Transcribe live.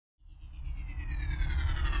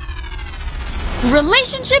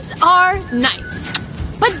Relationships are nice,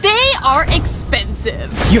 but they are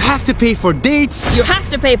expensive. You have to pay for dates. You have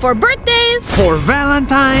to pay for birthdays. For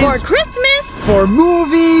Valentine's. For Christmas. For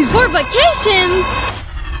movies. For vacations.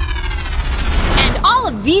 And all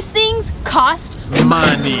of these things cost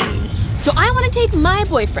money. So I want to take my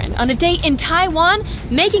boyfriend on a date in Taiwan,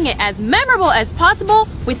 making it as memorable as possible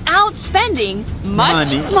without spending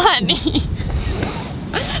much money.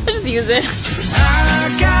 Let's just use it.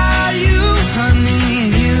 I got you,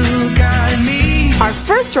 honey, you got me. Our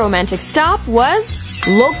first romantic stop was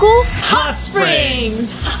local hot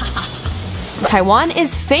springs. Taiwan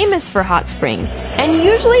is famous for hot springs, and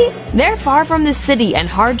usually they're far from the city and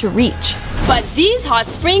hard to reach. But these hot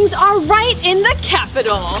springs are right in the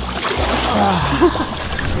capital.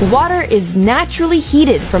 The water is naturally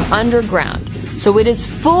heated from underground, so it is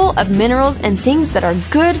full of minerals and things that are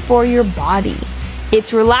good for your body.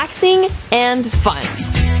 It's relaxing and fun.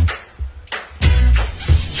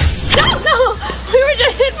 No! We were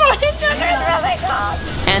just in for each other. It's really cold.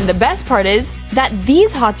 And the best part is that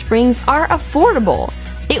these hot springs are affordable.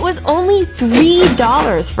 It was only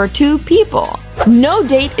 $3 for 2 people. No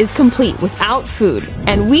date is complete without food,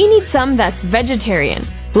 and we need some that's vegetarian.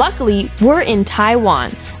 Luckily, we're in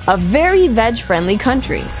Taiwan, a very veg-friendly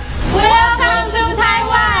country. Welcome to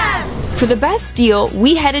Taiwan! For the best deal,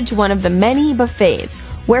 we headed to one of the many buffets,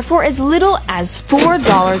 where for as little as $4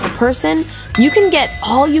 a person, you can get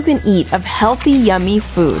all you can eat of healthy, yummy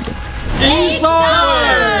food. $8!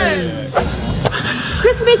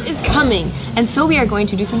 Christmas is coming, and so we are going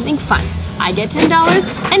to do something fun. I get $10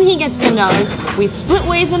 and he gets $10. We split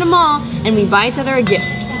ways in a mall and we buy each other a gift.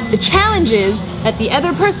 The challenge is that the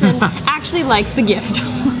other person actually likes the gift.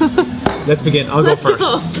 Let's begin. I'll go first.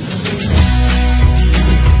 Go.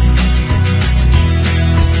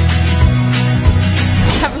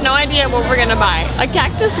 I have no idea what we're gonna buy. A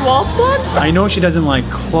cactus wall plug? I know she doesn't like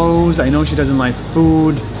clothes, I know she doesn't like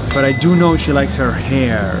food, but I do know she likes her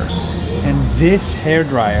hair. And this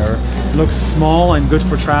hairdryer looks small and good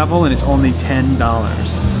for travel, and it's only $10.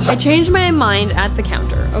 I changed my mind at the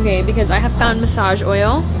counter, okay, because I have found massage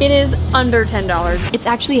oil. It is under $10. It's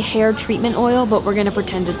actually hair treatment oil, but we're gonna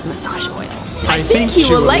pretend it's massage oil. I think he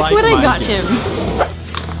will like what I got him.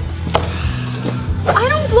 I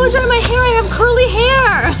don't blow dry my hair, I have curly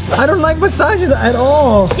hair. I don't like massages at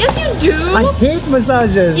all. Yes, you do. I hate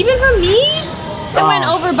massages. Even for me? I went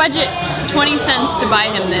over budget 20 cents to buy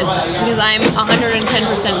him this because I'm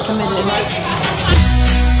 110% committed.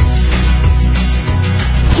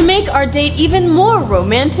 To make our date even more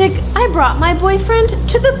romantic, I brought my boyfriend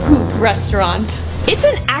to the Poop restaurant. It's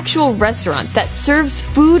an actual restaurant that serves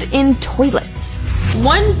food in toilets.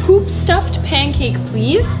 1 poop stuffed pancake,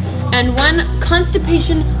 please, and 1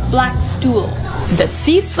 constipation black stool. The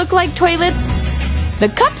seats look like toilets, the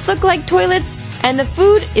cups look like toilets, and the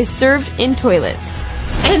food is served in toilets.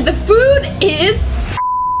 And the food is...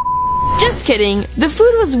 Just kidding, the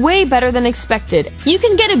food was way better than expected. You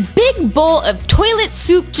can get a big bowl of toilet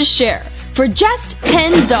soup to share for just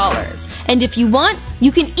 $10. And if you want,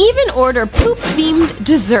 you can even order poop-themed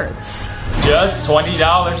desserts. Just $20.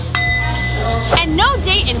 And no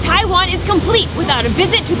date in Taiwan is complete without a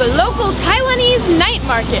visit to the local Taiwanese night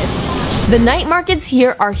market. The night markets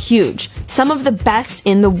here are huge, some of the best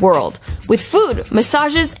in the world, with food,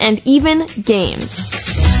 massages, and even games.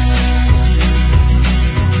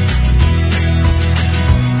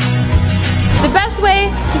 The best way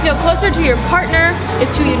to feel closer to your partner is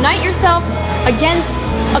to unite yourselves against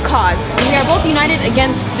a cause. We are both united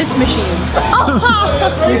against this machine. Oh!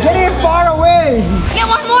 You're getting it far away! Get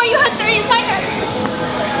one more, you had 3, it's my turn!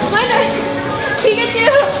 My turn! Pikachu!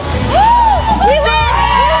 We win!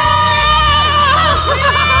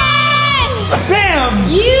 Bam!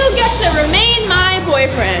 You get to remain my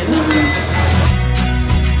boyfriend.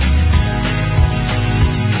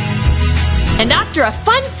 And after a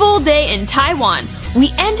fun full day in Taiwan,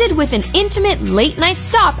 we ended with an intimate late-night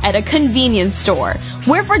stop at a convenience store,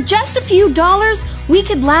 where for just a few dollars, we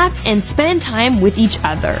could laugh and spend time with each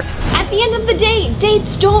other. At the end of the day,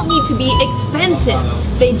 dates don't need to be expensive.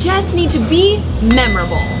 They just need to be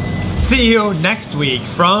memorable. See you next week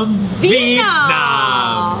from Vietnam.